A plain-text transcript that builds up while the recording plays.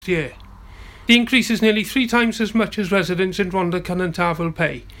year. The increase is nearly 3 times as much as residents in Rhondda and Tafel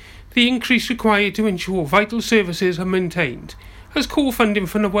pay. The increase required to ensure vital services are maintained, as core funding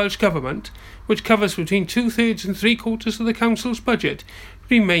from the Welsh Government, which covers between 2/3 and 3/4 of the Council's budget,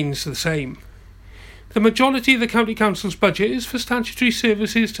 remains the same. The majority of the County Council's budget is for statutory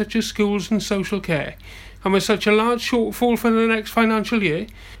services such as schools and social care, and with such a large shortfall for the next financial year,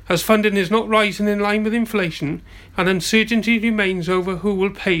 as funding is not rising in line with inflation, and uncertainty remains over who will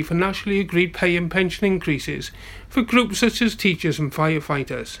pay for nationally agreed pay and pension increases for groups such as teachers and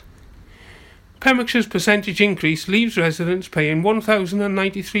firefighters. Pembrokeshire's percentage increase leaves residents paying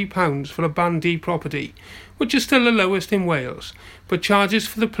 £1,093 for a Band D property, which is still the lowest in Wales, but charges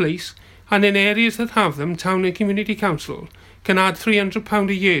for the police, and in areas that have them, Town and Community Council, can add £300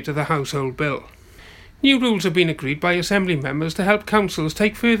 a year to the household bill. New rules have been agreed by Assembly members to help councils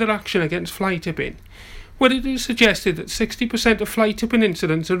take further action against fly tipping, where it is suggested that 60% of fly tipping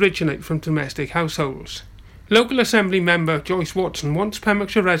incidents originate from domestic households. Local Assembly member Joyce Watson wants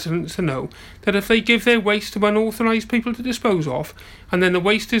Pembrokeshire residents to know that if they give their waste to unauthorised people to dispose of, and then the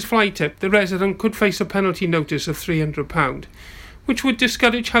waste is fly tipped, the resident could face a penalty notice of £300, which would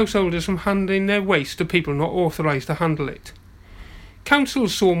discourage householders from handing their waste to people not authorised to handle it.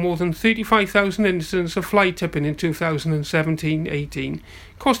 Councils saw more than 35,000 incidents of fly tipping in 2017-18,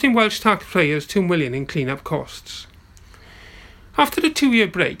 costing Welsh taxpayers £2 million in clean-up costs. After a 2-year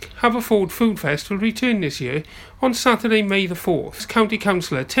break, Haverford Food Fest will return this year on Saturday, May the 4th. County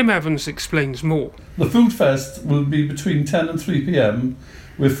Councillor Tim Evans explains more. The Food Fest will be between 10 and 3 p.m,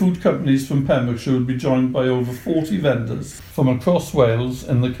 where food companies from Pembrokeshire will be joined by over 40 vendors from across Wales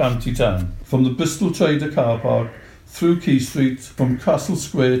in the county town, from the Bristol Trader car park through Quay Street, from Castle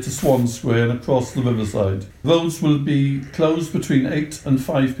Square to Swan Square and across the riverside. Roads will be closed between 8 and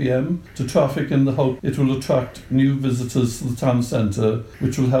 5 p.m. to traffic in the hope it will attract new visitors to the town centre,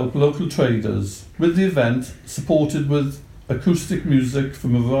 which will help local traders. With the event, supported with acoustic music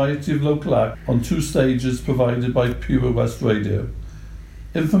from a variety of local acts on 2 stages provided by Pure West Radio.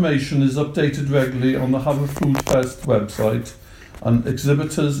 Information is updated regularly on the Haverfoodfest website, and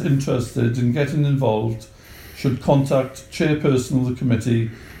exhibitors interested in getting involved should contact Chairperson of the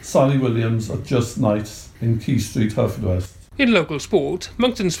committee, Sally Williams, at Just Nights in Quay Street, Haverfordwest. In local sport,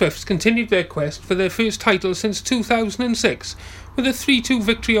 Monkton Swifts continued their quest for their first title since 2006, with a 3-2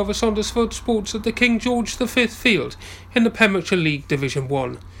 victory over Saundersfoot Sports at the King George V Field in the Pembrokeshire League Division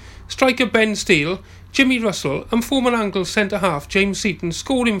 1. Striker Ben Steele, Jimmy Russell and former Angles centre-half James Seaton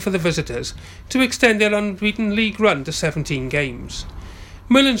scoring for the visitors to extend their unbeaten league run to 17 games.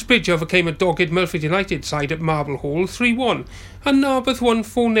 Merlin's Bridge overcame a dogged Milford United side at Marble Hall 3-1, and Narberth won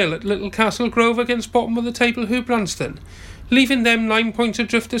 4-0 at Little Castle Grove against bottom of the table Branston, leaving them 9 points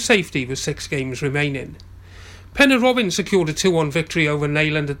adrift to safety with 6 games remaining. Penner-Robin secured a 2-1 victory over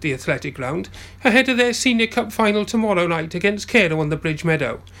Neyland at the Athletic Ground, ahead of their Senior Cup final tomorrow night against Carew on the Bridge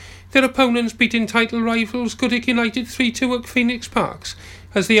Meadow. Their opponents beating title rivals Goodwick United 3-2 at Phoenix Parks,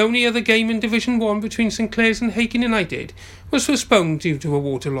 as the only other game in Division 1 between St Clears and Hakin United was postponed due to a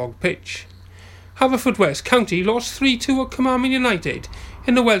waterlogged pitch. Haverfordwest County lost 3-2 at Carmarthen United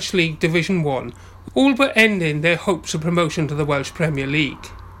in the Welsh League Division 1, all but ending their hopes of promotion to the Welsh Premier League.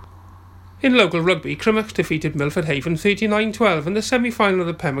 In local rugby, Crymych defeated Milford Haven 39-12 in the semi-final of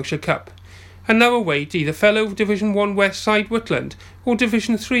the Pembrokeshire Cup, and now await either fellow Division 1 West side Whitland or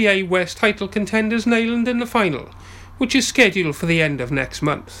Division 3A West title contenders Neyland in the final, which is scheduled for the end of next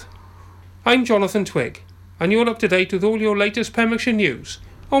month. I'm Jonathan Twigg, and you're up to date with all your latest Pembrokeshire news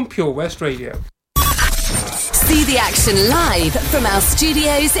on Pure West Radio. See the action live from our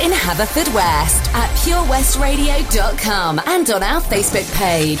studios in Haverfordwest at purewestradio.com and on our Facebook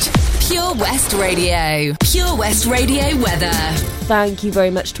page. Pure West Radio. Pure West Radio weather. Thank you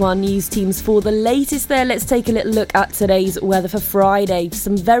very much to our news teams for the latest there. Let's take a little look at today's weather for Friday.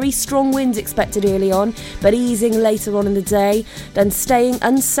 Some very strong winds expected early on, but easing later on in the day, then staying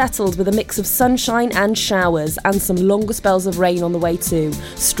unsettled with a mix of sunshine and showers, and some longer spells of rain on the way too.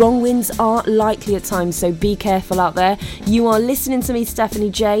 Strong winds are likely at times, so be careful out there. You are listening to me,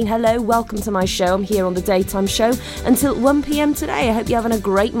 Stephanie Jane. Hello, welcome to my show. I'm here on the daytime show until 1 p.m. today. I hope you're having a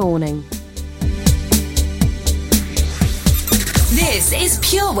great morning. This is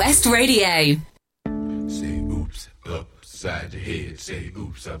Pure West Radio. Say oops upside your head. Say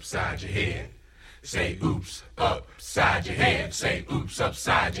oops upside your head. Say oops upside your head. Say oops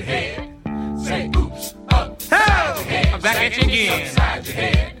upside your head. Say oops upside your head. I'm back at you again. Upside your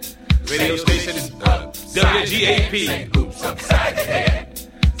head. Radio station is WGAP. Say oops upside your head.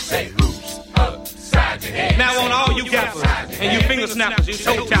 Say oops upside your head. Now on all you gappers and you finger snappers, you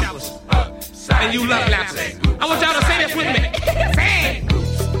toe tappers, and you love lappers, I want y'all to say this with me. Say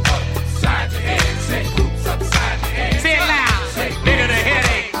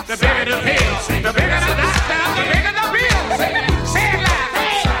higher the pill. The bigger the doctor, the bigger the bill. Say it loud.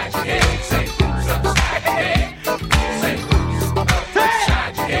 Upside your head. Say oops upside your head. Say oops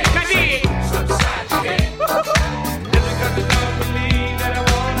upside your head. Say oops upside your head. Just because you don't believe that I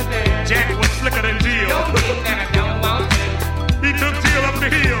wanna dance. Jack was slicker than Jill. Don't mean that I don't want to. He took Jill up the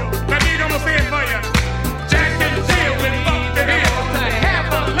hill. Now me gonna say it for you. Jack and Jill went up the hill to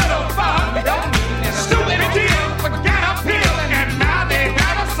have a little fun. Stupid Jill forgot a pill and now they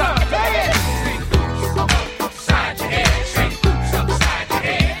got a son. Say it. Upside your head. Say oops upside your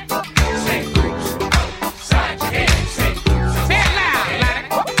head. Say oops upside your head. Say oops. Say it loud, like.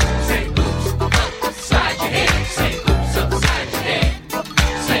 Say oops upside your head. Say oops upside your head.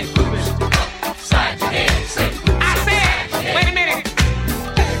 Say oops upside your head. Say oops. I said, wait a minute.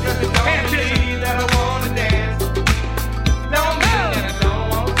 Pay attention. That I wanna dance. No, that I don't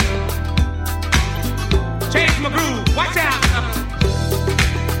want to. Change my groove. Watch out.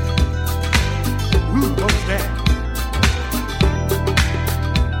 Ooh, what's that?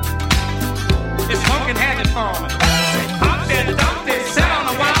 It's funkin' habit for me. Humpty Dumpty sat on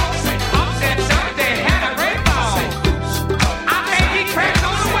the wall. Humpty Dumpty had a great fall. I think he cracked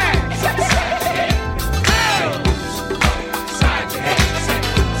on the wax. Upside your head. Say oops upside your head.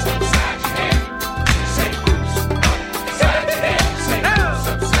 Say oops upside your head. Say oops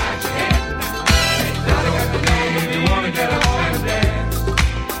upside your head. If you wanna get up and dance,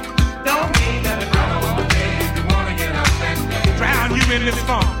 don't mean that I don't wanna dance. If you wanna get up and dance, drown you in this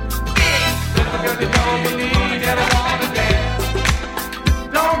funk. Just because you don't believe that I wanna dance,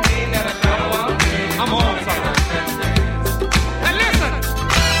 don't mean that I don't wanna dance. I'm on something. Now listen.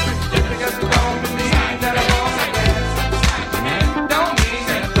 Just because you don't believe that I wanna dance, don't mean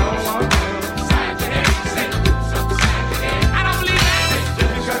that I don't wanna dance. I don't believe that.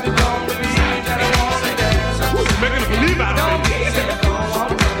 Just because you don't believe that I wanna dance, making a believe out of it.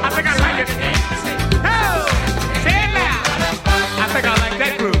 I think I like it. Oh, say it loud. I think I like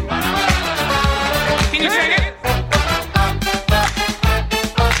that groove. Can you sing it?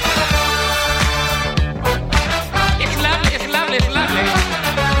 It's lovely, it's lovely, it's lovely.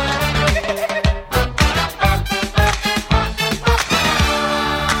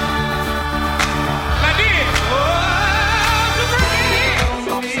 Like this. Oh, to bring it in.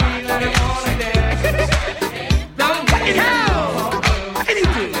 Don't believe that I wanna dance. Don't get it out. What can you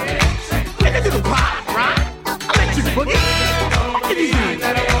do? Let it do the pop, right? I'll let you boogie. What can you do?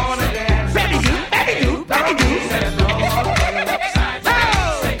 That I wanna dance. Baby do, baby do, baby do. Oh,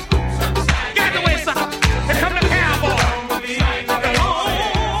 get the way, sucker. Here come the cowboy.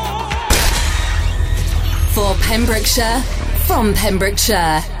 For Pembrokeshire, from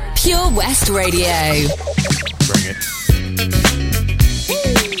Pembrokeshire, Pure West Radio. Bring it.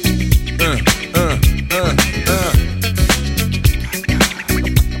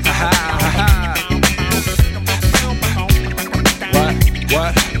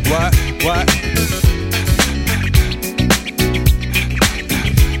 What?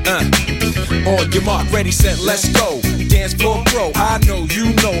 On your mark, ready, set, let's go. Dance floor pro, I know,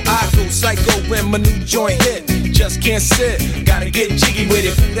 you know, I go psycho when my new joint hit. Just can't sit, gotta get jiggy with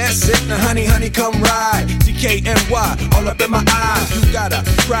it. That's it, now honey, come ride. DKNY, all up in my eyes. You got a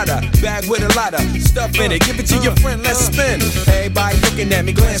Prada bag with a lot of stuff in it. Give it to your friend, let's spin. Everybody looking at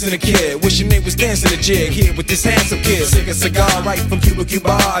me, glancing a kid. Wishing they was dancing a jig here with this handsome kid. Sick a cigar right from Cuba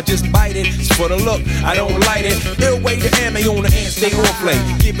Cuba. I just bite it, it's for the look, I don't light it. Ill way to ammo on the hand, stay on play.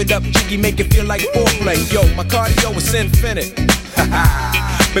 Give it up, jiggy, make it feel like foreplay. Yo, my cardio is infinite.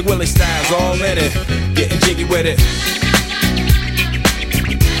 Big Willie style's all in it. Getting jiggy with it.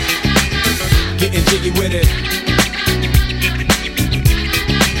 Getting jiggy with it.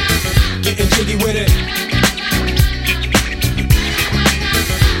 Getting jiggy with it.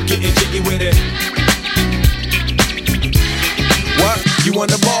 Getting jiggy with it. What? You on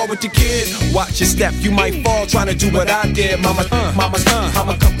the ball with the kid? Watch your step, you might fall trying to do what I did. Mama,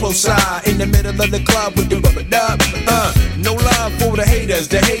 I'ma come close side in the middle of the club with the rubber dub. No love for the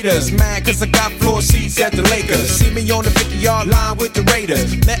haters mad cause I got floor seats at the Lakers. See me on the 50-yard line with the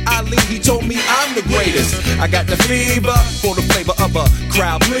Raiders. Met Ali, he told me I'm the greatest. I got the fever for the flavor of a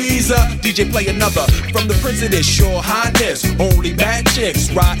crowd pleaser. DJ play another from the Prince of this Your Highness. Only bad chicks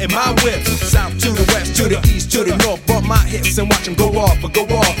riding my whip. South to the west, to the east, to the north. Bump my hips and watch them go off.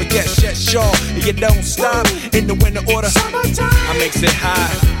 And yes, sure, and you don't stop in the winter order. Summertime. I makes it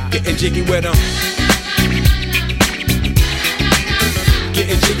high, getting jiggy with them.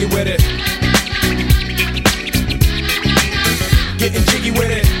 Getting jiggy with it. Getting jiggy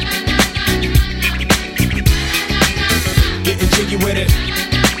with it. Getting jiggy with it.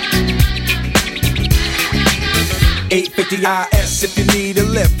 850 IS Ace if you need a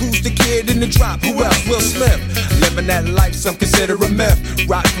lift. Who's the kid in the drop? Who else? Will Smith. Living that life some consider a myth.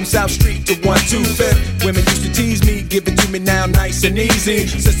 Rock from South Street to 125th. Women used to tease me, give it to me now nice and easy.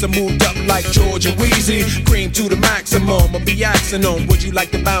 Since I moved up like George and Wheezy, cream to the maximum. I'll be asking them, would you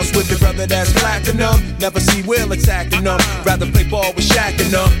like to bounce with your brother that's platinum? Never see Will attacking them. Rather play ball with Shaq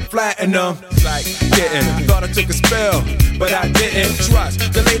and them, flatten them. Like getting, thought I took a spell, but I didn't. Trust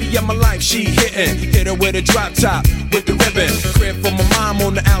the lady of my life, she hitting. Hit her with a drop top, with the ribbon. Crib for my mom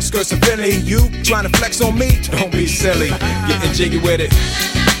on the outskirts of Philly. You trying to flex on me? Don't be silly. Getting jiggy with it.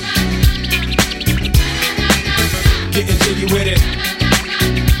 Getting jiggy with it.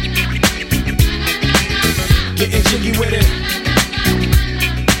 Getting jiggy with it.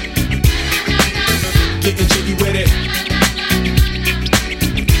 Getting jiggy with it.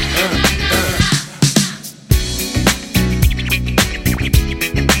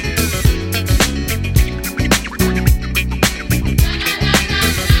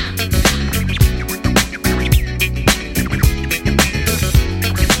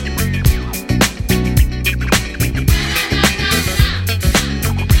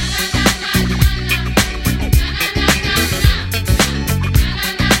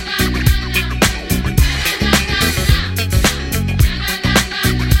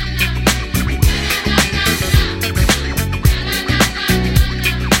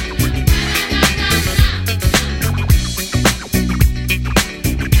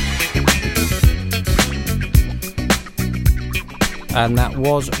 And that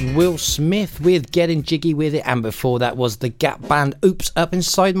was Will Smith with Getting Jiggy With It. And before that was the Gap Band, Oops Up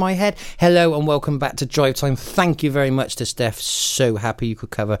Inside My Head. Hello and welcome back to Drive Time. Thank you very much to Steph. So happy you could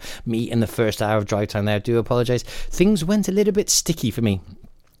cover me in the first hour of Drive Time there. I do apologise. Things went a little bit sticky for me.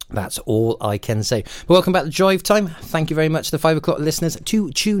 That's all I can say. But welcome back to Drive Time. Thank you very much to the 5 o'clock listeners to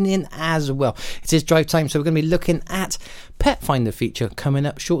tune in as well. It is Drive Time, so we're going to be looking at Pet Finder feature coming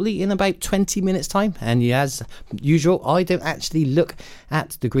up shortly in about 20 minutes time. And as usual, I don't actually look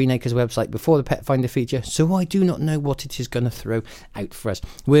at the Green Acres website before the Pet Finder feature, so I do not know what it is going to throw out for us.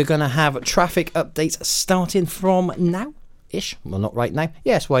 We're going to have traffic updates starting from now. Ish. Well, not right now.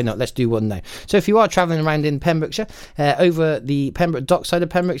 Yes, why not? Let's do one now. So if you are travelling around in Pembrokeshire, over the Pembroke dock side of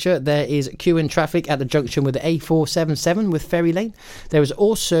Pembrokeshire, there is queuing traffic at the junction with the A477 with Ferry Lane. There is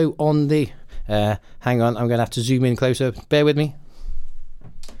also on the hang on, I'm going to have to zoom in closer, bear with me.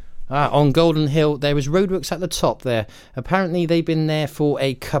 On Golden Hill, there is roadworks at the top there. Apparently, they've been there for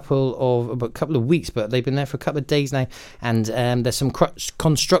a couple of weeks, but they've been there for a couple of days now. And there's some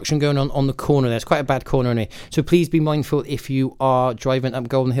construction going on the corner. There's quite a bad corner in here. So please be mindful if you are driving up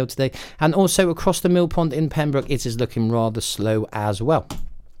Golden Hill today. And also across the Mill Pond in Pembroke, it is looking rather slow as well.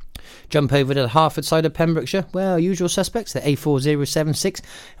 Jump over to the Harford side of Pembrokeshire. Well, usual suspects, the A4076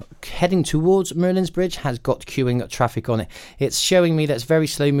 heading towards Merlin's Bridge has got queuing traffic on it. It's showing me that's very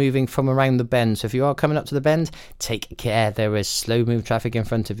slow moving from around the bend. So if you are coming up to the bend, take care. There is slow move traffic in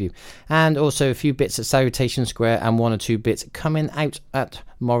front of you. And also a few bits at Salutation Square and 1 or 2 bits coming out at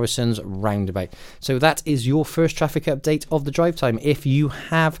Morrison's roundabout. So that is your first traffic update of the drive time. If you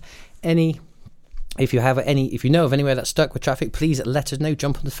know of anywhere that's stuck with traffic, please let us know.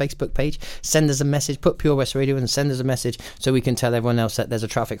 Jump on the Facebook page, send us a message, put Pure West Radio and send us a message so we can tell everyone else that there's a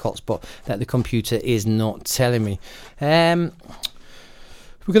traffic hotspot that the computer is not telling me.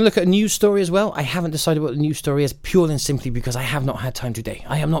 We're going to look at a news story as well. I haven't decided what the news story is, purely and simply because I have not had time today.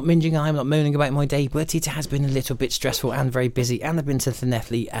 I am not whinging, I am not moaning about my day, but it has been a little bit stressful and very busy, and I've been to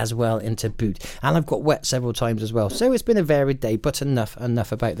Llanelli as well, into boot, and I've got wet several times as well. So it's been a varied day, but enough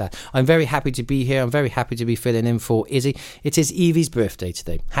about that. I'm very happy to be here. I'm very happy to be filling in for Izzy. It is Evie's birthday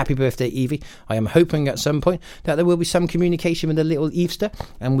today. Happy birthday, Evie. I am hoping at some point that there will be some communication with the little Evester,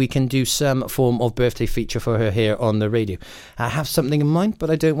 and we can do some form of birthday feature for her here on the radio. I have something in mind,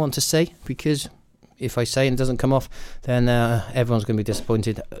 but I don't want to say, because if I say and it doesn't come off, then everyone's going to be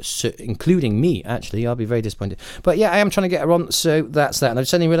disappointed, including me. Actually, I'll be very disappointed. But yeah, I am trying to get her on, so that's that. And I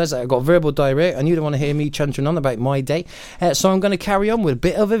suddenly realised that I've got verbal diarrhea and you don't want to hear me chuntering on about my day, so I'm going to carry on with a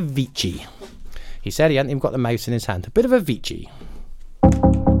bit of Avicii. He said he hadn't even got the mouse in his hand. A bit of Avicii.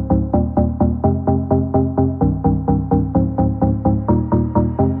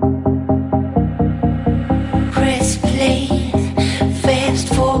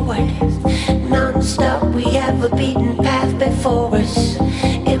 Non-stop, we have a beaten path before us.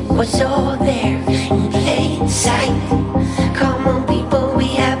 It was all there in plain sight. Come on people, we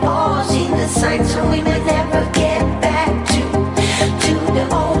have all seen the signs, so we may never get back to the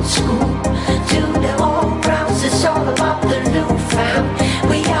old school, to the old grounds. It's all about the new found.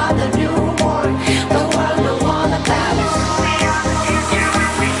 We are the newborn, the world know all about us.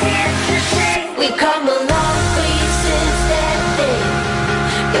 We come a long way since that day.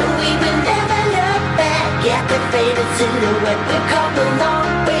 silhouette. We've come a long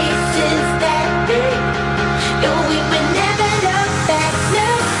way since that day. No, we will never look back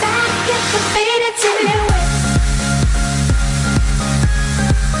at the faded silhouette.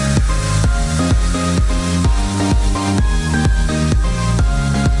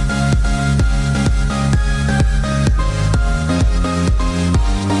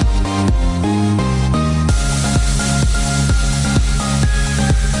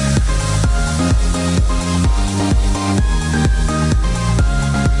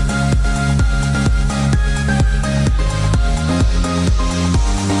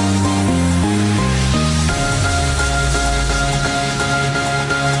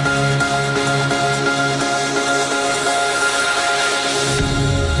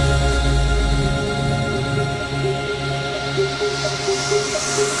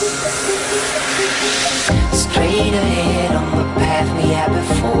 Straight ahead on the path we have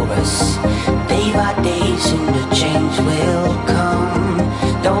before us. Day by day soon the change will come.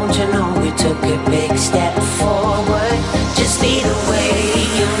 Don't you know we took a big step forward? Just lead the way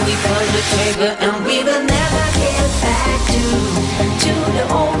and we pull the trigger, and we will never get back to the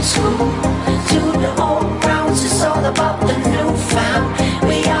old school, to the old grounds. It's all about the new found.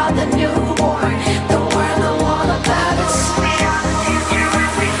 We are the newborn, the world know all about us. We are the future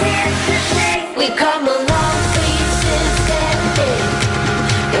and we can't stay. We come along.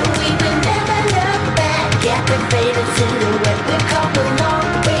 Faded silhouette, we've come a long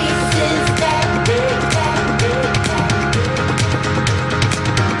way since that day.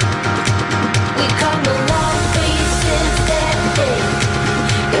 We've come a long way since that day.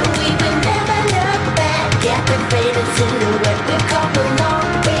 And we will never look back at the faded silhouette. We've come a long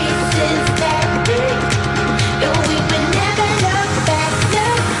way since that day. And we will never look back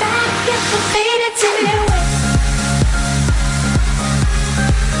at the faded silhouette.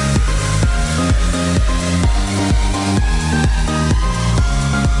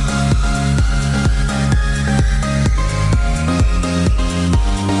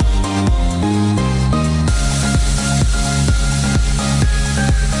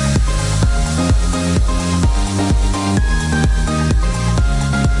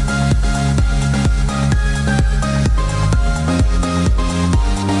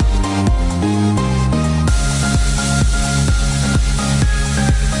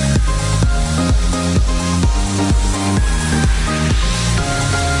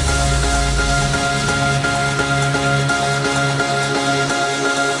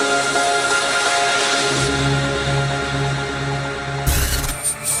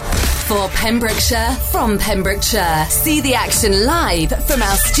 Pembrokeshire, from Pembrokeshire. See the action live from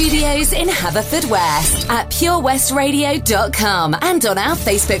our studios in Haverfordwest at purewestradio.com and on our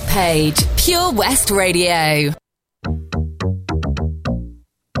Facebook page, Pure West Radio.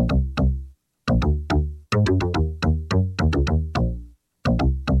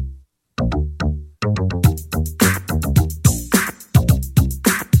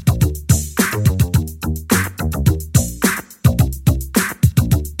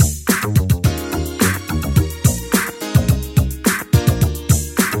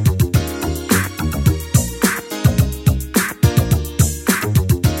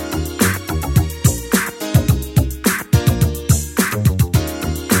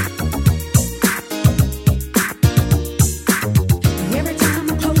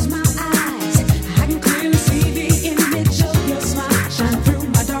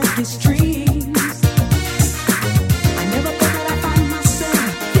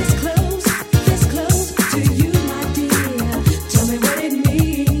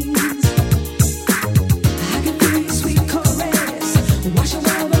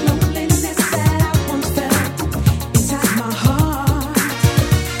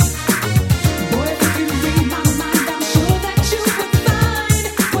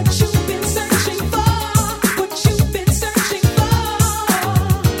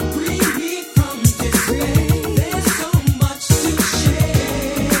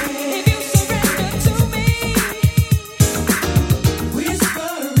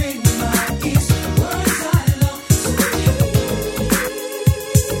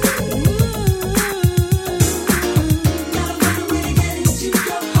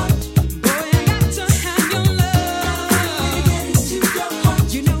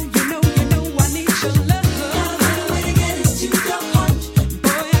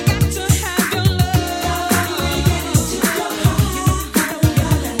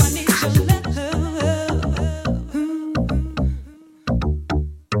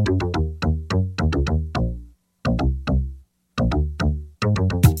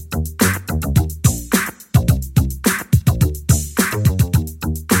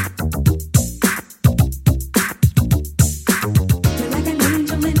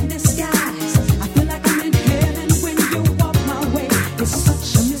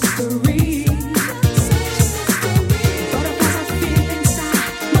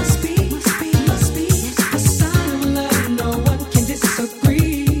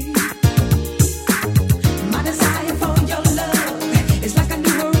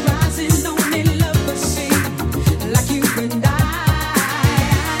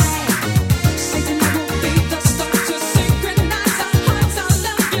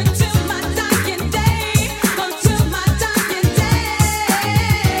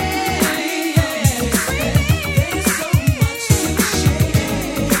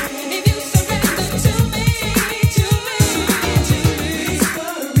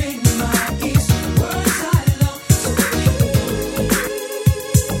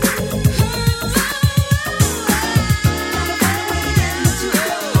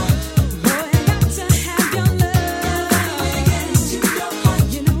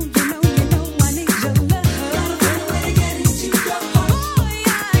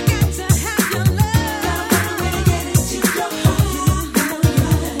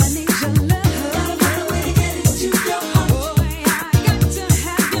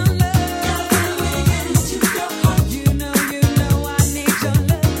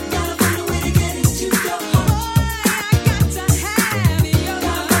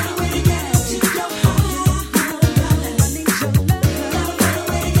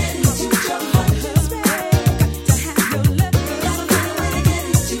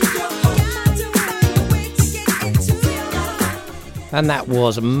 And that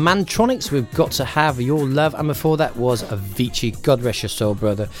was Mantronics, We've Got to Have Your Love. And before that was Avicii, God Rest Your Soul,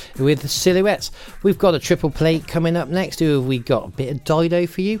 brother, with Silhouettes. We've got a triple play coming up next. Who have we got? A bit of Dido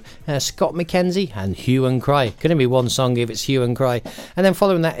for you, Scott McKenzie and Hue and Cry. Couldn't be one song if it's Hue and Cry. And then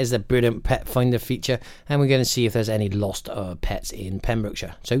following that is the brilliant Pet Finder feature, and we're going to see if there's any lost pets in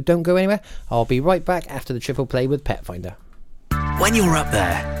Pembrokeshire. So don't go anywhere. I'll be right back after the triple play with Pet Finder. When you're up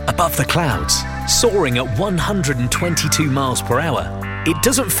there, above the clouds, soaring at 122 miles per hour, it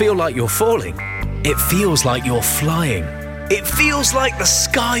doesn't feel like you're falling. It feels like you're flying. It feels like the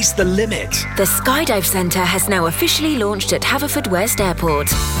sky's the limit. The Skydive Centre has now officially launched at Haverfordwest Airport.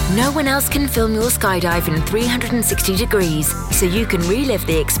 No one else can film your skydive in 360 degrees, so you can relive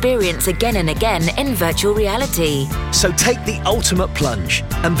the experience again and again in virtual reality. So take the ultimate plunge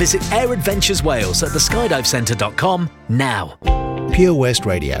and visit Air Adventures Wales at theskydivecentre.com now. Pure West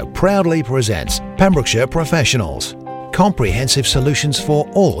Radio proudly presents Pembrokeshire Professionals. Comprehensive solutions for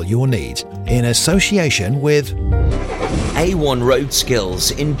all your needs in association with A1 Road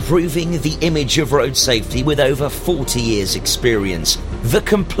Skills, improving the image of road safety with over 40 years experience. The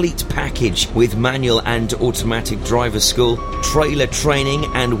complete package with manual and automatic driver school, trailer training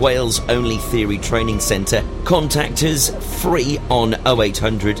and Wales only theory training centre. Contact us free on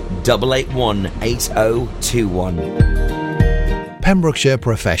 0800 881 8021. Pembrokeshire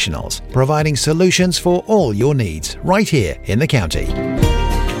Professionals, providing solutions for all your needs right here in the county.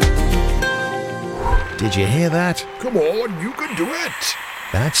 Did you hear that? Come on, you can do it.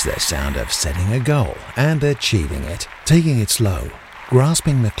 That's the sound of setting a goal and achieving it. Taking it slow,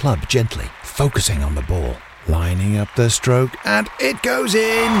 grasping the club gently, focusing on the ball, lining up the stroke, and it goes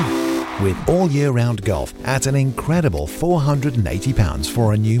in! With all year-round golf at an incredible £480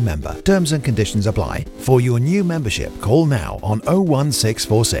 for a new member. Terms and conditions apply. For your new membership, call now on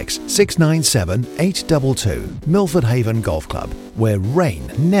 01646 697 822. Milford Haven Golf Club, where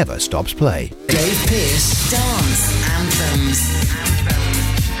rain never stops play. Dave Pearce Dance Anthems.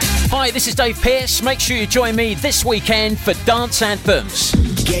 Hi, this is Dave Pearce. Make sure you join me this weekend for Dance Anthems.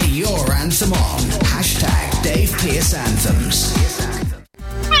 Get your anthem on. Hashtag Dave Pearce Anthems.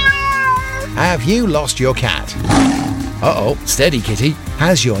 Have you lost your cat? Uh-oh, steady kitty.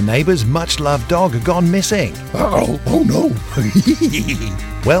 Has your neighbour's much-loved dog gone missing? Uh-oh, oh no.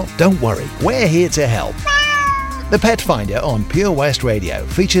 Well, don't worry, we're here to help. The Pet Finder on Pure West Radio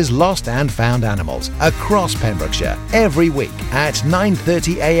features lost and found animals across Pembrokeshire every week at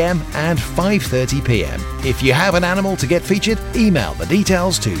 9:30am and 5:30pm. If you have an animal to get featured, email the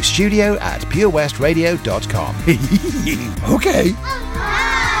details to studio@purewestradio.com. Okay.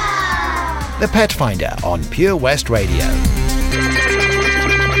 The Pet Finder on Pure West Radio.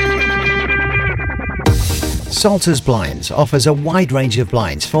 Salters Blinds offers a wide range of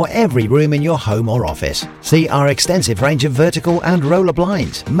blinds for every room in your home or office. See our extensive range of vertical and roller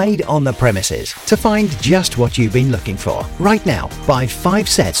blinds made on the premises to find just what you've been looking for. Right now, buy 5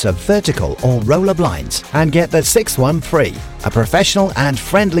 sets of vertical or roller blinds and get the 6th one free. A professional and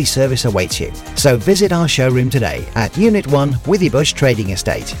friendly service awaits you. So visit our showroom today at Unit 1 Withybush Trading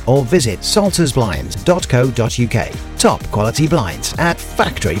Estate or visit saltersblinds.co.uk. Top quality blinds at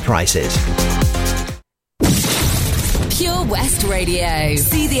factory prices. Pure West Radio.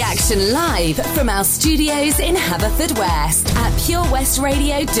 See the action live from our studios in Haverfordwest at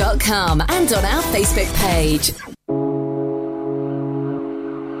purewestradio.com and on our Facebook page.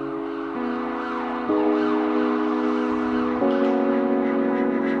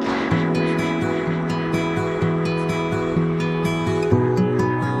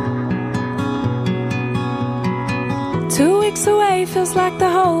 Away feels like the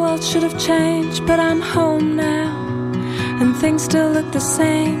whole world should have changed, but I'm home now and things still look the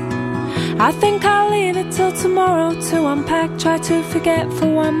same. I think I'll leave it till tomorrow to unpack, try to forget for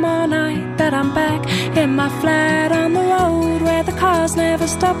one more night that I'm back in my flat on the road where the cars never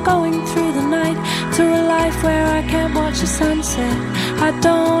stop going through the night, to a life where I can't watch the sunset. I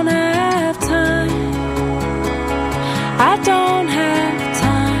don't have time, I don't have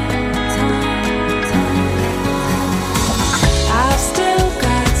time. I've still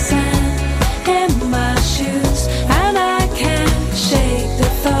got sand in my shoes, and I can't shake the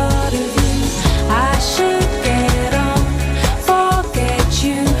thought of you. I should get on, forget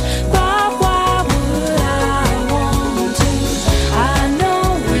you, but why would I want to? I know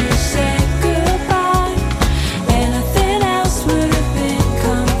we said goodbye, anything else would have been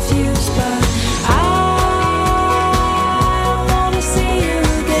confused, but I wanna see you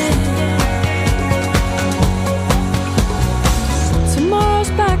again.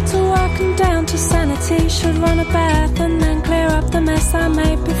 Tomorrow's back to work and down to sanity. Should run a bath and then clear up the mess I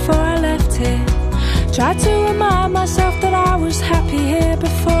made before I left here. Tried to remind myself that I was happy here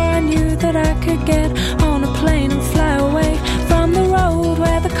before I knew that I could get on a plane and fly away from the road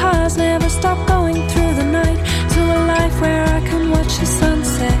where the cars never stop going through the night, to a life where I can watch the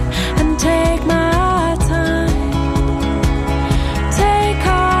sunset and take my time. Take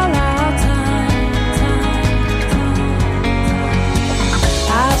all our time.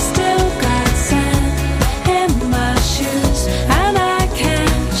 I've still got sand in my shoes, and I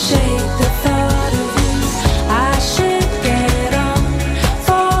can't shake the thought of you. I should get on,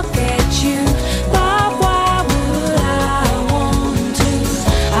 forget you, but why would I want to?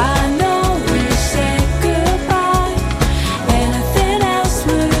 I know we said goodbye, anything else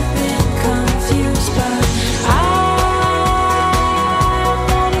would have been confused, but I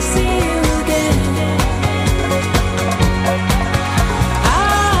wanna see you again. I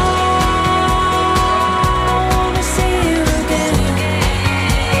wanna see you again.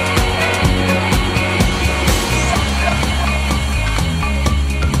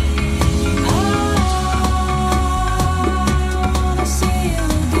 Wanna see you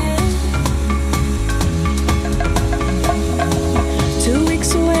again. 2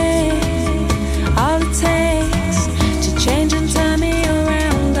 weeks away, all it takes to change and turn me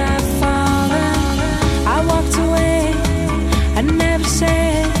around. I've fallen, I walked away, I never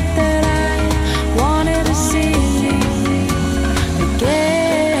said that I wanted to see you again.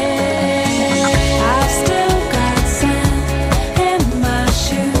 I've still got sand in my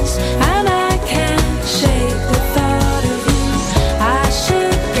shoes, and I can't shake the thought of you. I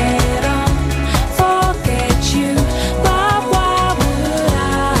should get on, forget you, but why would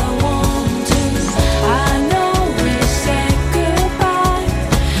I want to? I know we said goodbye,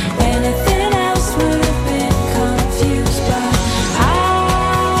 anything else would have been confused, but I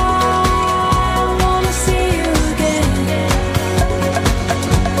wanna see you again.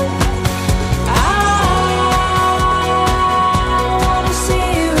 I wanna see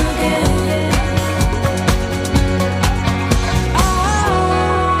you again.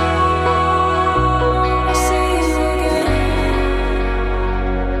 I see you again.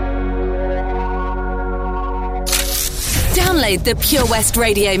 Download the Pure West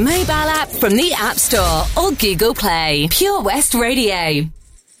Radio mobile app from the App Store or Google Play. Pure West Radio.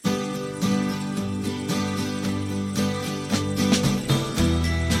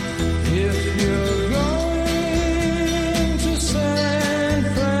 If you're going to San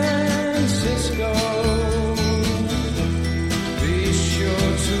Francisco, be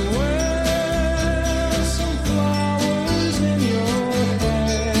sure to wear some flowers in your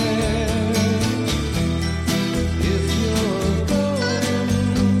hair. If you're going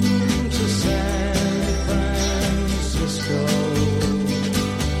to San Francisco,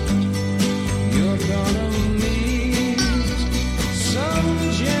 you're gonna meet some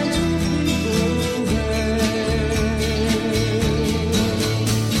gentle people there.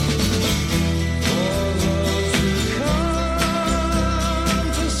 For those who come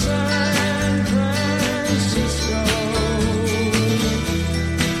to San Francisco,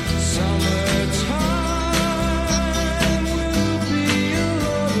 summertime will be a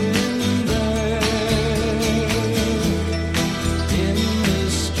loving there. In the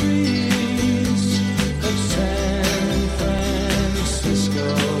streets of San Francisco,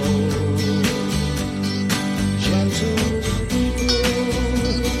 gentle people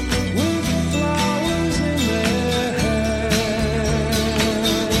with flowers in their hair.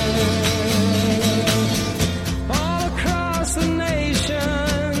 All across the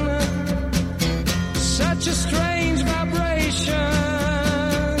nation, such a strange vibration,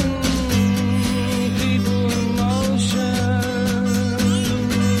 people in motion.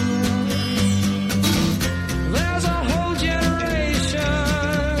 There's a whole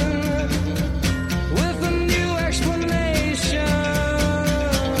generation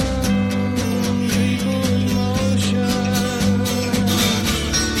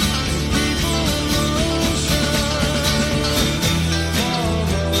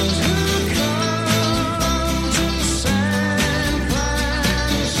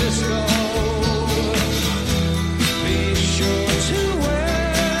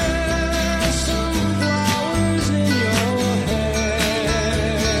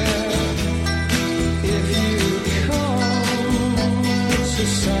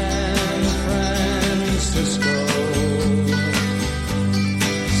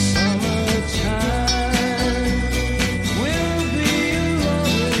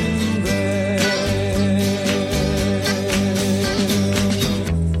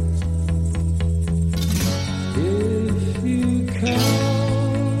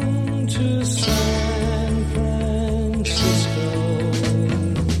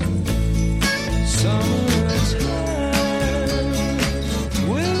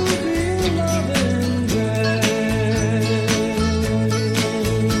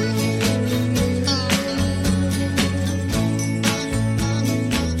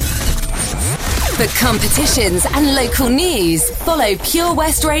For competitions and local news, follow Pure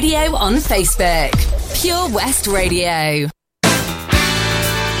West Radio on Facebook. Pure West Radio.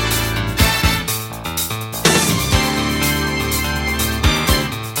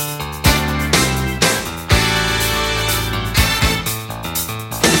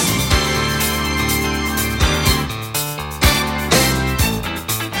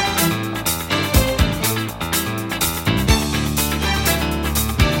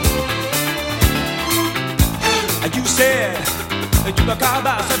 You said that you were called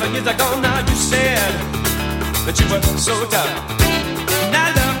about 7 years ago. Now you said that you were so tough. And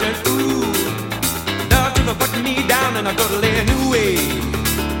I loved it, ooh. Loved you for putting me down in a totally new way.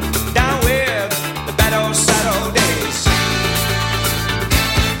 Down with the bad old sad old days.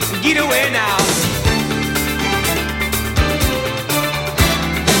 Get away now.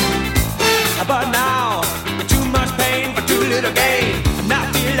 But now, too much pain for too little gain. And I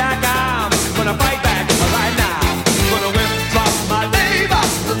feel like I'm gonna fight back right now. Gonna withdraw my labor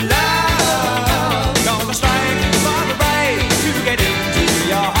love. Gonna strike for the right to get into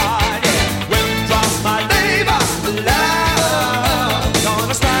your heart. Yeah. Withdraw my labor love.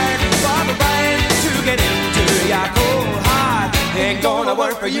 Gonna strike for the right to get into your cold heart. Ain't gonna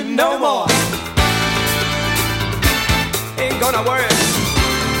work for you no more. Ain't gonna work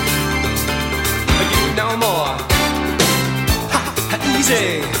for you no more. Ha,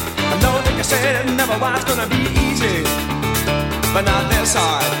 easy. I know that you said it never was gonna be easy, but not this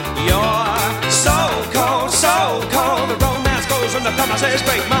hard. You're so cold. The romance goes when the promises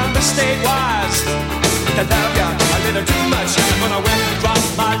break. My mistake was to love you a little too much. I'm gonna withdraw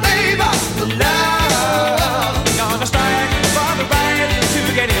my labor love. Gonna strike for the right to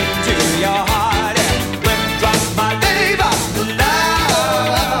get into your heart. Withdraw my labor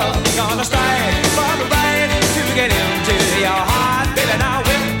love. Gonna strike for the right to get into your heart, baby. Now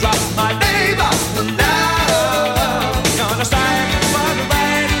withdraw my labor love. Gonna strike for the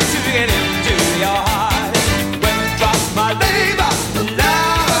right to get into your heart. Withdraw my labor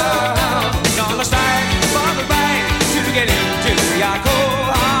love. Gonna strike for the right to get into your cold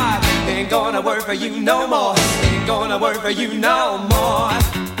heart. Ain't gonna work for you no more. Ain't gonna work for you no more.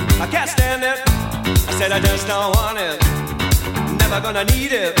 I can't stand it. I said I just don't want it. Never gonna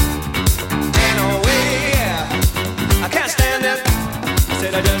need it. Ain't no way. I can't stand it. I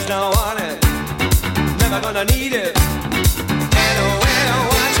said I just don't want it. Never gonna need it. Ain't no way I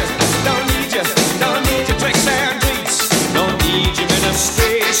want you. Don't need you. Don't need your tricks and treats. Don't need your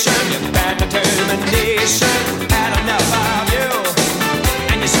administration. Your bad determination. Had enough of you.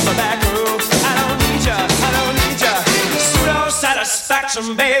 And you super back room. I don't need you. I don't need you. Pseudo satisfaction,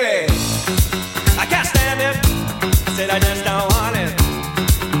 baby. I can't stand it. I said I just don't want it.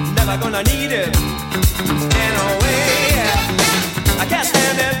 Never gonna need it. Ain't no way. I can't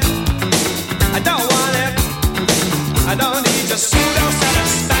stand it. I don't want it. I don't need your pseudo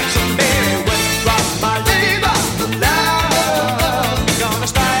satisfaction, baby. Withdraw my labor love. Gonna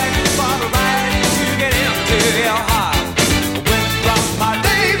strike for the right to get into your heart. Withdraw my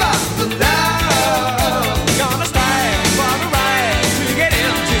labor love. Gonna strike for the right to get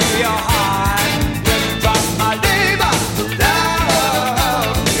into your heart. Withdraw my labor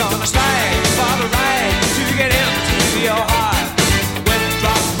love. Gonna strike for the right to get into your heart.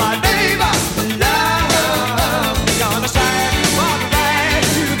 Withdraw my labor love. Gonna strike for the right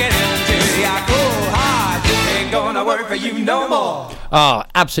to get into your cold heart. Ain't gonna work for you no more. Ah,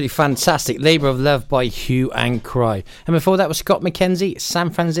 absolutely fantastic. Labour of Love by Hue and Cry. And before that was Scott McKenzie,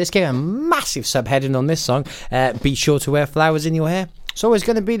 San Francisco. A massive subheading on this song. Be sure to wear flowers in your hair. It's always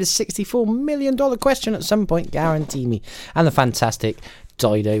going to be the $64 million question at some point, guarantee me. And the fantastic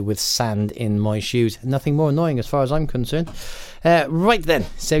Dido with Sand in My Shoes. Nothing more annoying as far as I'm concerned. Right then,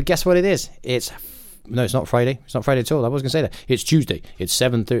 so guess what it is? No, it's not Friday. It's not Friday at all. I was going to say that. It's Tuesday. It's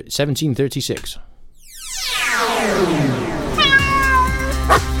 17:36.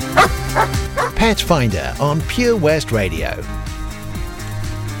 Pet Finder on Pure West Radio.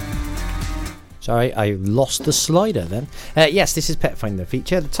 Sorry, I lost the slider then. Yes, this is Pet Finder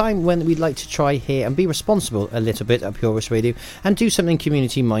feature, the time when we'd like to try here and be responsible a little bit at Pure West Radio and do something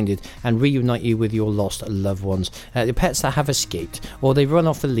community minded and reunite you with your lost loved ones, the pets that have escaped or they've run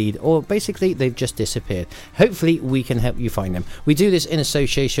off the lead or basically they've just disappeared. Hopefully we can help you find them. We do this in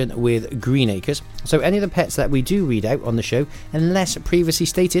association with Green Acres, so any of the pets that we do read out on the show, unless previously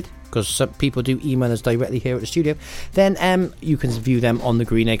stated, because some people do email us directly here at the studio, then you can view them on the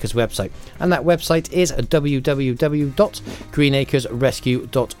Green Acres website, and that website is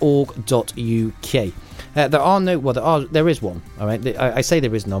www.greenacresrescue.org.uk. There is one. All right, I say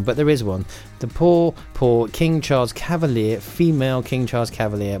there is none, but there is one. The poor King Charles Cavalier, female King Charles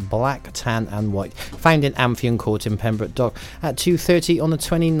Cavalier, black, tan, and white, found in Amphion Court in Pembroke Dock at 2:30 on the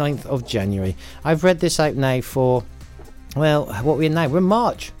 29th of January. I've read this out now for. Well, what we're now? We're in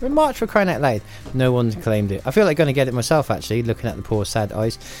March. We're in March, for crying out loud. No one's claimed it. I feel like going to get it myself, actually, looking at the poor sad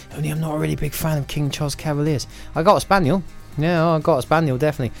eyes. Only I'm not a really big fan of King Charles Cavaliers. I got a Spaniel. Yeah, I got a Spaniel,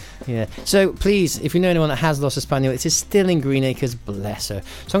 definitely. Yeah. So, please, if you know anyone that has lost a Spaniel, it is still in Greenacres, bless her.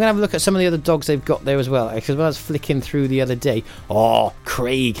 So I'm going to have a look at some of the other dogs they've got there as well. Because when I was flicking through the other day,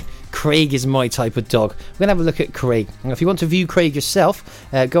 Craig. Craig is my type of dog. We're going to have a look at Craig. Now, if you want to view Craig yourself,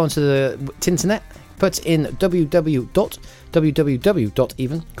 go onto the internet. Put in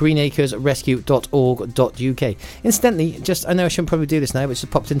www.greenacresrescue.org.uk. Incidentally, I know I shouldn't probably do this now, but it's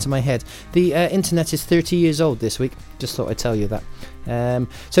just popped into my head. The internet is 30 years old this week. Just thought I'd tell you that.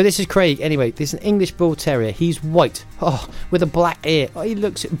 So this is Craig. Anyway, this is an English Bull Terrier. He's white, with a black ear. He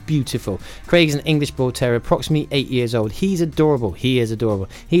looks beautiful. Craig's an English Bull Terrier, approximately 8 years old. He's adorable. He is adorable.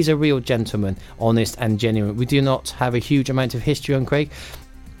 He's a real gentleman, honest and genuine. We do not have a huge amount of history on Craig,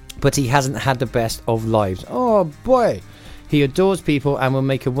 but he hasn't had the best of lives. Oh boy! He adores people and will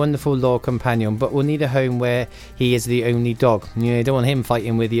make a wonderful loyal companion, but will need a home where he is the only dog. You don't want him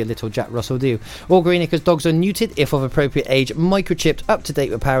fighting with your little Jack Russell, do you? All Greenacres dogs are neutered, if of appropriate age, microchipped, up to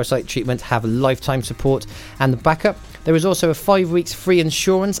date with parasite treatment, have lifetime support and backup. There is also a 5 weeks free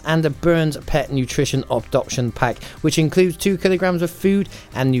insurance and a Burns Pet Nutrition Adoption Pack, which includes 2 kilograms of food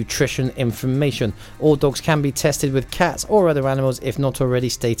and nutrition information. All dogs can be tested with cats or other animals if not already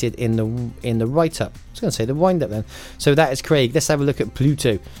stated in the write-up. I was going to say the wind-up then. So that is Craig. Let's have a look at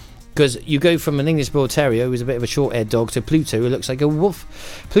Pluto. Because you go from an English Bull Terrier, who's a bit of a short-haired dog, to Pluto, who looks like a wolf.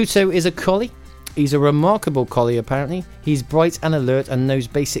 Pluto is a collie. He's a remarkable collie, apparently. He's bright and alert and knows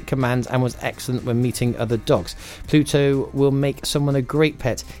basic commands and was excellent when meeting other dogs. Pluto will make someone a great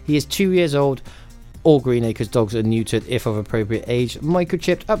pet. He is 2 years old. All Greenacres dogs are neutered, if of appropriate age,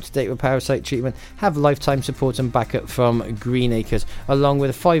 microchipped, up to date with parasite treatment, have lifetime support and backup from Greenacres, along with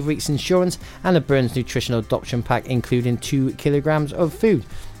a 5 weeks insurance and a Burns Nutritional Adoption Pack, including 2 kilograms of food.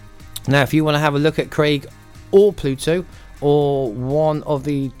 Now, if you want to have a look at Craig or Pluto, or one of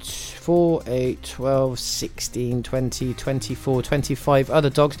the 4, 8, 12, 16, 20, 24, 25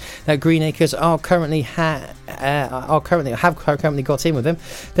 other dogs that Greenacres have currently got in with them,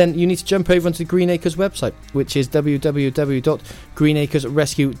 then you need to jump over onto the Greenacres website, which is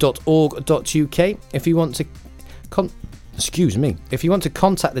www.greenacresrescue.org.uk. If you want to If you want to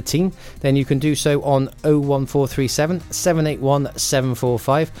contact the team, then you can do so on 01437 781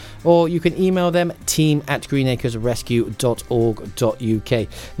 745, or you can email them team@greenacresrescue.org.uk.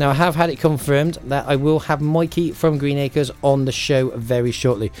 Now, I have had it confirmed that I will have Mikey from Greenacres on the show very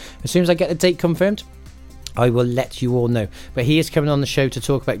shortly. As soon as I get the date confirmed, I will let you all know. But he is coming on the show to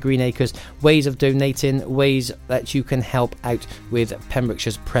talk about Greenacres, ways of donating, ways that you can help out with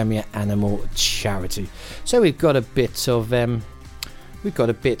Pembrokeshire's premier animal charity. So we've got a bit of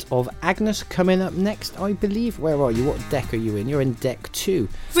Agnes coming up next, I believe. Where are you? What deck are you in? You're in deck 2.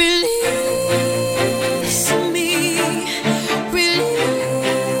 Release me,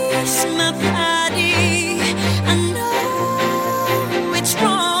 release my body. I know it's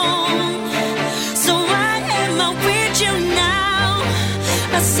wrong.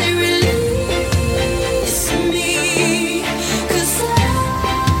 I say release me, 'cause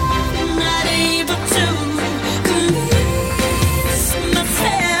I'm not able to convince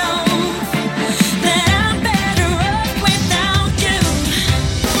myself that I'm better off without you.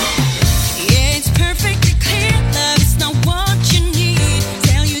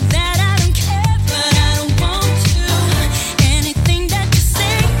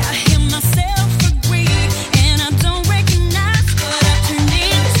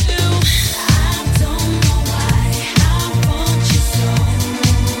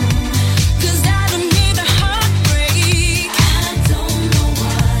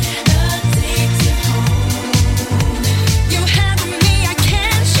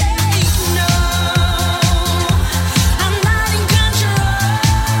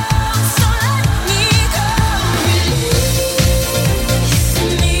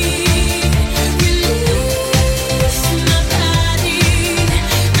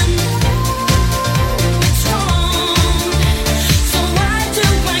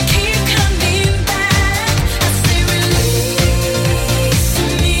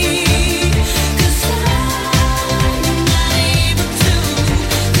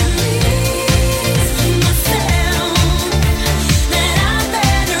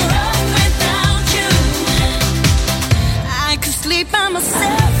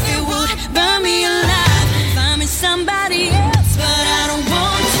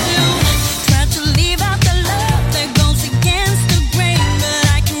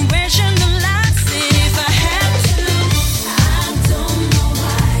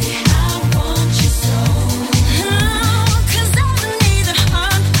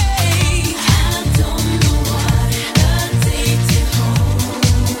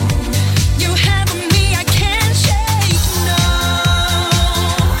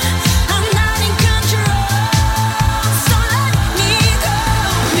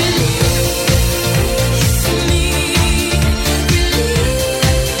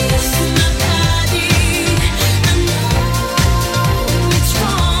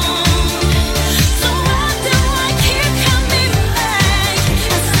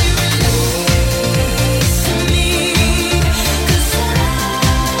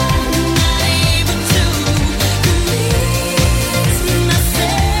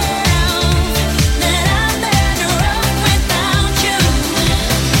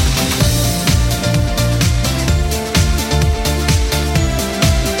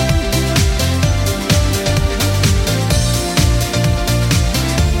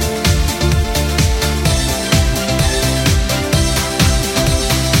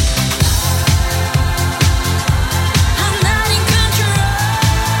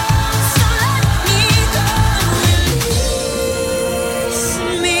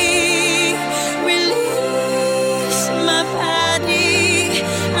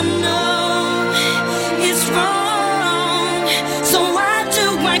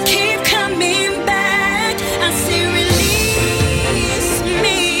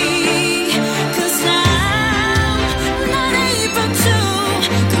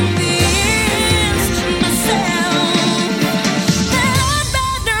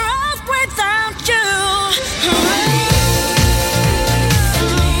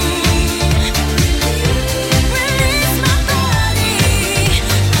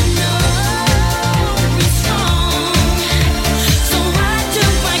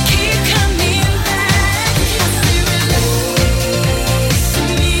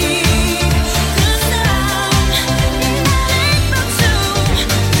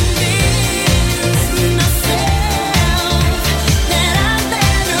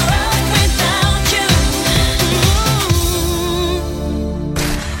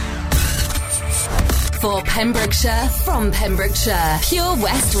 Pembrokeshire, from Pembrokeshire. Pure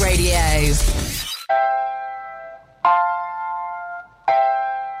West Radio.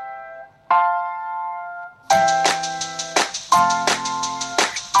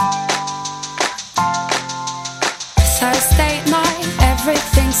 Thursday night,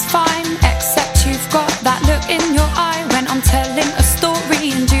 everything's fine, except you've got that look in your eye when I'm telling a story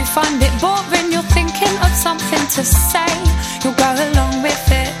and you find it boring. You're thinking of something to say, you'll go along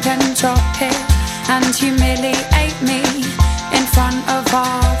with it, then drop it and humiliate me in front of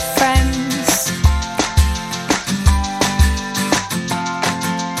our friends.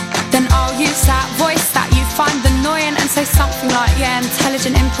 Then I'll use that voice that you find annoying and say something like, yeah,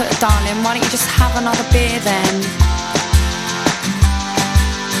 intelligent input, darling, why don't you just have another beer then?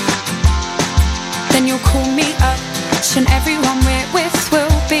 Then you'll call me up, and everyone we're with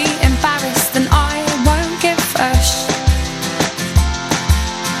will be embarrassed, and I won't give a sh.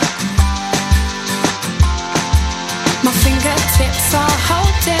 My fingertips are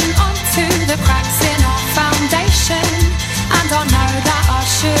holding onto the cracks in our foundation, and I know that I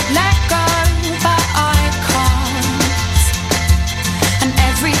should let go, but I can't. And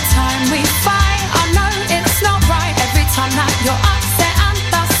every time we fight, I know it's not right. Every time that you're upset and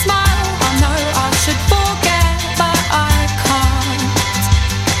I smile, I know I should forget, but I can't.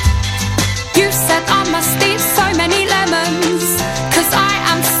 You said I must eat so many lemons, 'cause I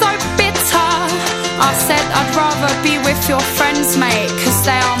am so bitter. I said I'd rather be with your friends, mate, 'cause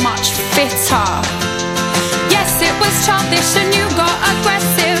they are much fitter. Yes, it was childish and you got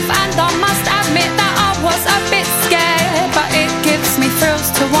aggressive, and I must admit that I was a bit scared, but it gives me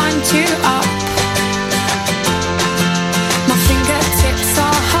thrills to wind you up. My fingertips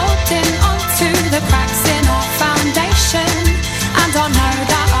are holding onto the cracks in our foundation, and I know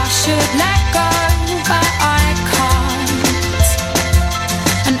that I should let go, but I can't.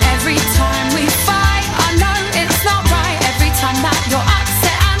 And every time we fight, I know it's not right. Every time that you're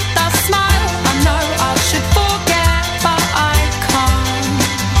upset and I smile, I know I should forget, but I can't.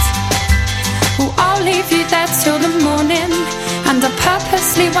 Well, I'll leave you there till the morning, and I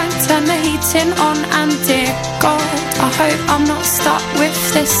purposely won't turn the heating on. And dear God, I hope I'm not stuck with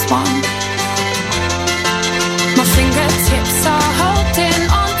this one. My fingertips are holding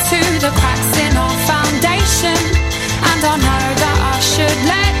onto the cracks in our foundation, and I know that I should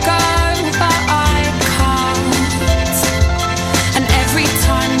let go, but I can't. And every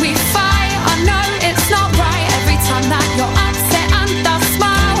time we fight, I know it's not right. Every time that you're upset and I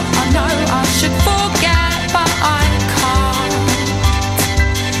smile, I know I should forget, but I can't.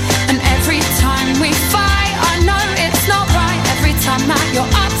 And every time we fight, I know it's not right. Every time that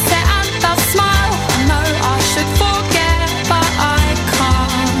you're upset and I smile, I know I should forget, but I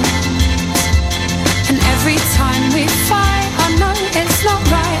can't. And every time we fight, I know it's not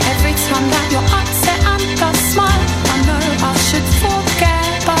right. Every time that you're upset and I smile, I know I should forget,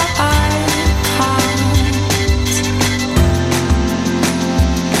 but I can't.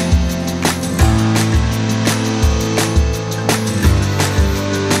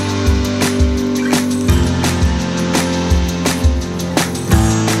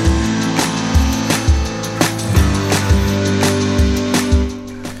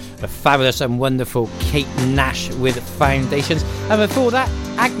 The fabulous and wonderful Kate Nash with Foundations. And before that,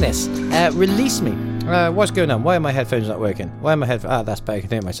 Agnes, Release Me. What's going on? Why are my headphones not working? Why are my headphones... Ah, that's better. I can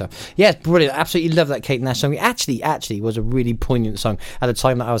hear myself. Yes, brilliant. Absolutely love that Kate Nash song. It actually was a really poignant song at the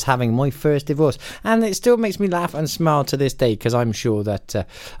time that I was having my first divorce. And it still makes me laugh and smile to this day, because I'm sure that...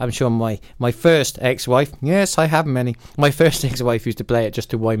 my first ex-wife... Yes, I have many. My first ex-wife used to play it just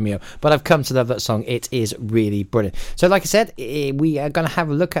to wind me up. But I've come to love that song. It is really brilliant. So like I said, we are going to have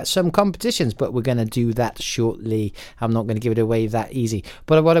a look at some competitions, but we're going to do that shortly. I'm not going to give it away that easy.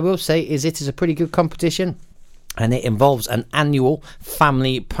 But what I will say is it is a pretty good competition, and it involves an annual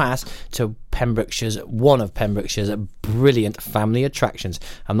family pass to one of Pembrokeshire's brilliant family attractions.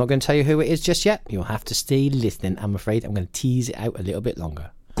 I'm not going to tell you who it is just yet. You'll have to stay listening. I'm afraid I'm going to tease it out a little bit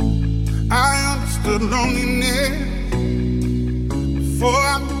longer. I understood loneliness before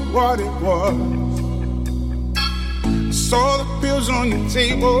I knew what it was. I saw the pills on your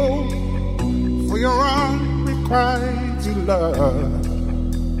table for your unrequited love.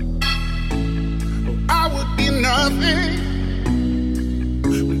 I would be nothing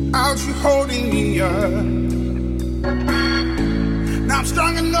without you holding me up. Now I'm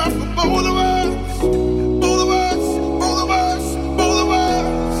strong enough for both of us, both of us, both of us, both of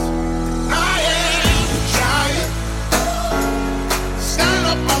us. I am a giant. Stand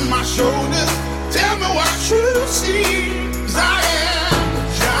up on my shoulders, tell me what you see. 'Cause I am a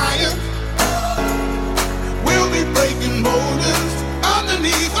giant. We'll be breaking boulders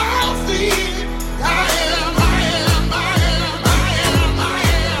underneath our feet. I am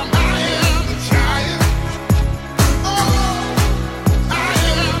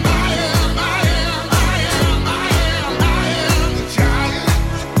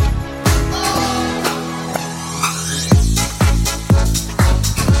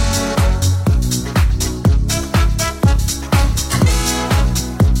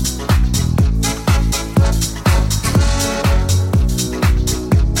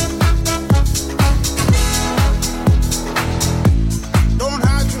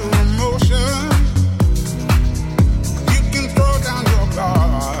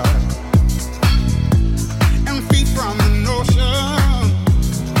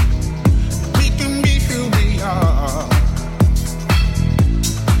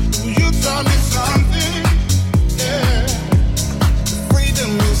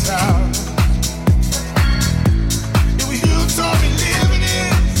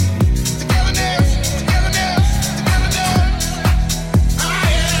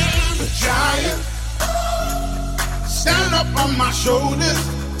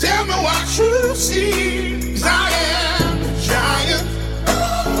Tell me what you see. 'Cause I am a giant.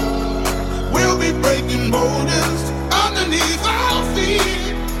 We'll be breaking boulders underneath our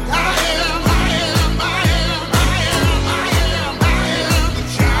feet. I am the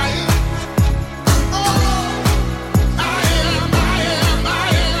giant. Oh, I am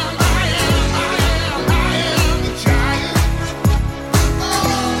the giant.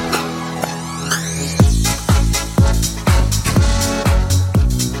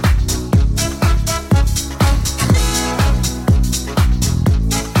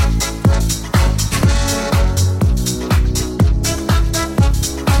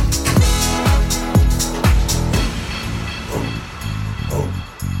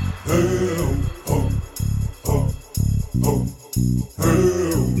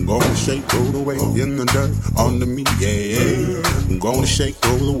 I'm gonna shake, roll away in the dirt under me, yeah. I'm gonna shake,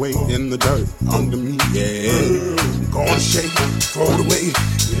 roll away in the dirt under me, yeah. I'm gonna shake, throw it away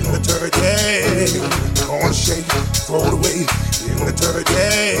in the dirt, yeah. I'm gonna shake, throw it away in the dirt,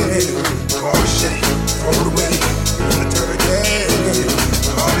 yeah. I'm gonna shake, throw it away in the dirt, yeah.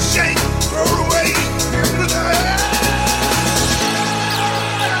 I'm gonna shake, throw it away in the dirt.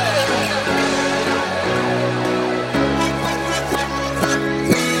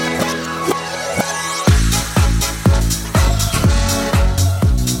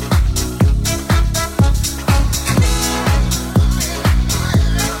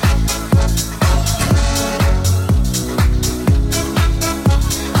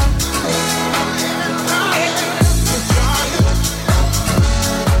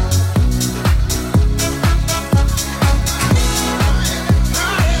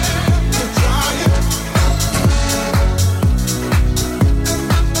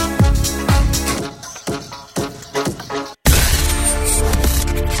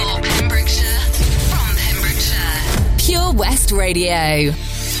 Radio.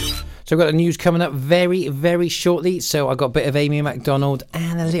 So I've got the news coming up very, very shortly. So I've got a bit of Amy MacDonald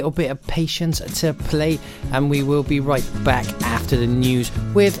and a little bit of Patience to play. And we will be right back after the news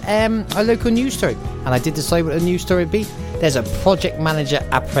with a local news story. And I did decide what the news story would be. There's a project manager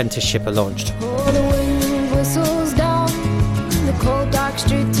apprenticeship launched. Oh, the wind whistles down the cold dark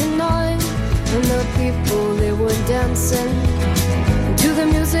street tonight, and the people, they were dancing to the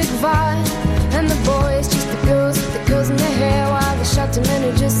music vibe, and the boys chase the girls with the girls in their hair, while the shouting men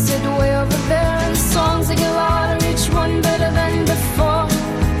who just sit way over there, and the songs they get louder, each one better than before,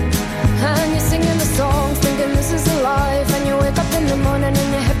 and you're singing the songs thinking this is a life, and you wake up in the morning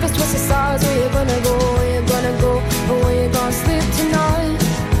and your hip is twisted sides. Where you gonna go, where you gonna go, or where you gonna sleep tonight?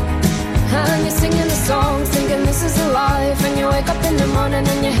 And you're singing the songs thinking this is a life, and you wake up in the morning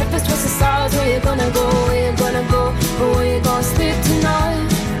and your hip is twisted sides. Where you gonna go, where you gonna go, or where you gonna sleep tonight,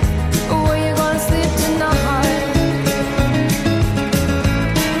 or where you gonna sleep tonight?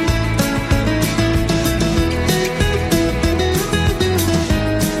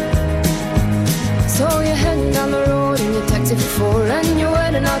 So you're heading down the road in your taxi for four, and you're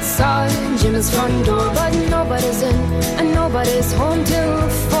waiting outside Jim's front door, but nobody's in and nobody's home till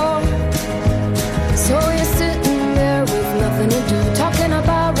 4. So you're sitting there with nothing to do, talking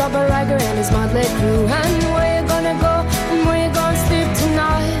about Robert Riger and his motley crew, and where you gonna go and where you gonna sleep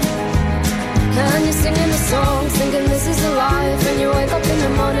tonight. And you're singing the songs thinking this is a life, and you wake up in the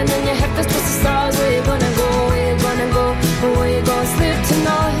morning and your head feels twisted stars. Where you gonna go, where you gonna go, or where you gonna sleep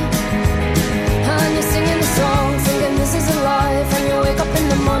tonight? And you're singing the songs thinking this is a life, and you wake up in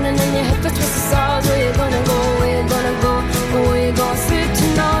the morning and your head feels twisted stars. Where you gonna go, where you gonna go, or where you gonna sleep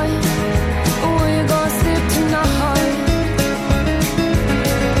tonight, or where you gonna sleep tonight?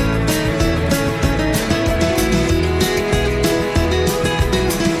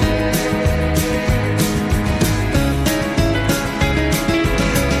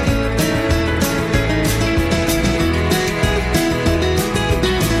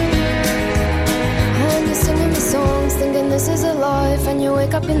 This is a life, and you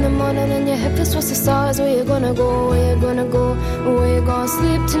wake up in the morning and your head feels twisted stars. Where you gonna go, where you gonna go, where you gonna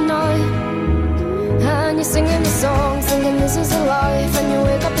sleep tonight? And you're singing the songs thinking this is a life, and you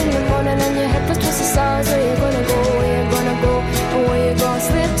wake up in the morning and your head feels twisted stars. Where you gonna go, where you gonna go, where you gonna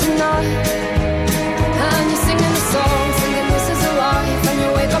sleep tonight? And you're singing the songs thinking this is a life, and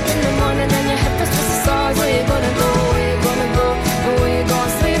you wake up in the morning and your head feels twisted stars. Where you gonna go, where you gonna go, where you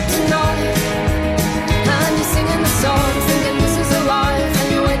gonna sleep tonight? And you're singing the songs thinking this is a life, and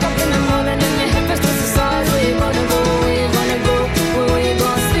you wake up in the morning and your head feels twisted sides. Where you gonna go, where you gonna go, where you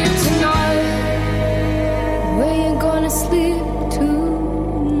gonna sleep tonight? Where you gonna sleep tonight?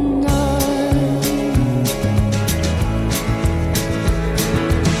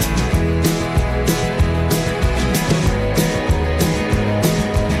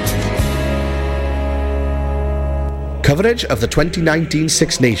 Coverage of the 2019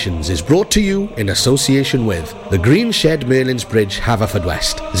 Six Nations is brought to you in association with the Green Shed Merlin's Bridge,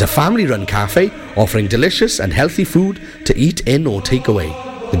 Haverfordwest. It's a family-run cafe offering delicious and healthy food to eat in or take away.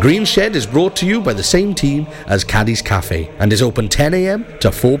 The Green Shed is brought to you by the same team as Caddy's Cafe and is open 10 a.m.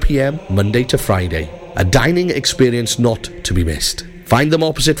 to 4 p.m. Monday to Friday. A dining experience not to be missed. Find them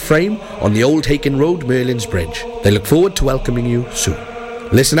opposite Frame on the Old Haken Road, Merlin's Bridge. They look forward to welcoming you soon.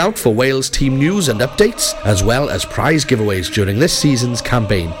 Listen out for Wales team news and updates, as well as prize giveaways during this season's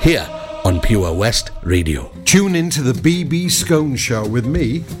campaign here on Pure West Radio. Tune in to the BB Scone Show with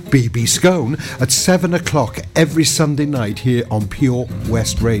me, BB Scone, at 7 o'clock every Sunday night here on Pure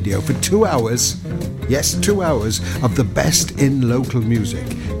West Radio for 2 hours. Yes, 2 hours of the best in local music,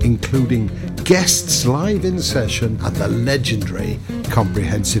 including guests live in session and the legendary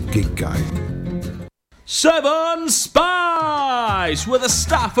Comprehensive Gig Guide. Seven Spice, where the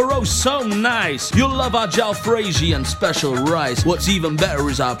staff are oh so nice. You'll love our jalfrezi and special rice. What's even better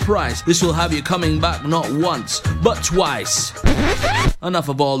is our price. This will have you coming back not once, but twice. Enough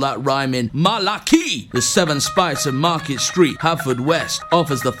of all that rhyming. Malaki! The Seven Spice of Market Street, Haverfordwest,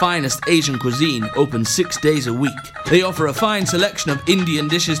 offers the finest Asian cuisine, open 6 days a week. They offer a fine selection of Indian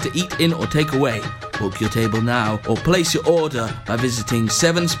dishes to eat in or take away. Book your table now or place your order by visiting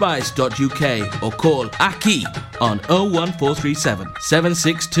sevenspice.uk or call Aki on 01437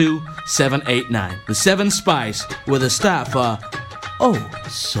 762 789. The Seven Spice, where the staff are oh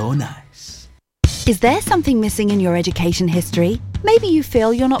so nice. Is there something missing in your education history? Maybe you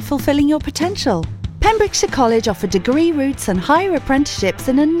feel you're not fulfilling your potential. Pembrokeshire College offer degree routes and higher apprenticeships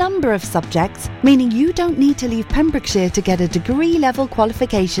in a number of subjects, meaning you don't need to leave Pembrokeshire to get a degree level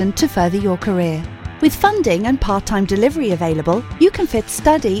qualification to further your career. With funding and part-time delivery available, you can fit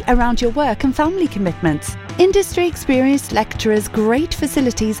study around your work and family commitments. Industry experienced lecturers, great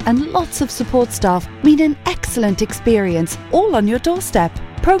facilities and lots of support staff mean an excellent experience, all on your doorstep.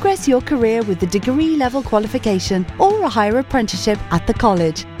 Progress your career with the degree level qualification or a higher apprenticeship at the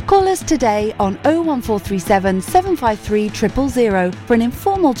college. Call us today on 01437 753 000 for an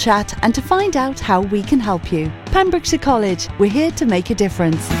informal chat and to find out how we can help you. Pembrokeshire College, we're here to make a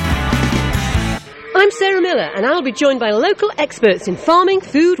difference. I'm Sarah Miller and I'll be joined by local experts in farming,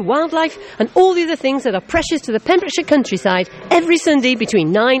 food, wildlife and all the other things that are precious to the Pembrokeshire countryside every Sunday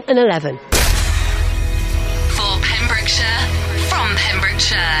between 9 and 11. For Pembrokeshire, from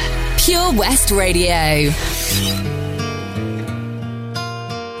Pembrokeshire, Pure West Radio.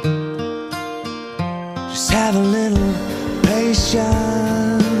 Just have a little patience.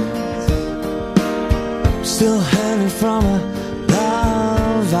 I'm still hurting from a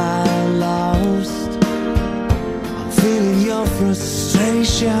love I lost. I'm feeling your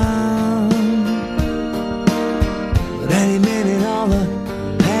frustration, but any minute all the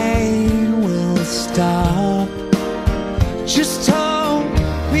pain will stop. Just hold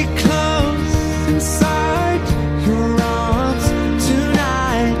me close inside your arms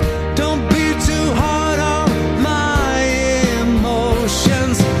tonight. Don't be too hard on my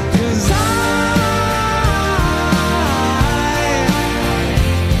emotions, 'cause I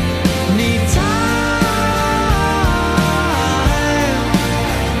need time.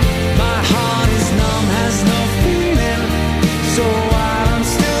 My heart is numb, has no feeling, so while I'm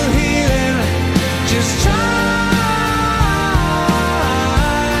still healing, just try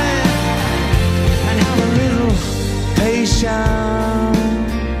and have a little patience.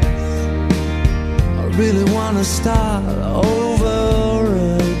 I really wanna start over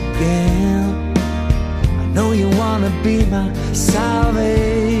again. I know you wanna be my side.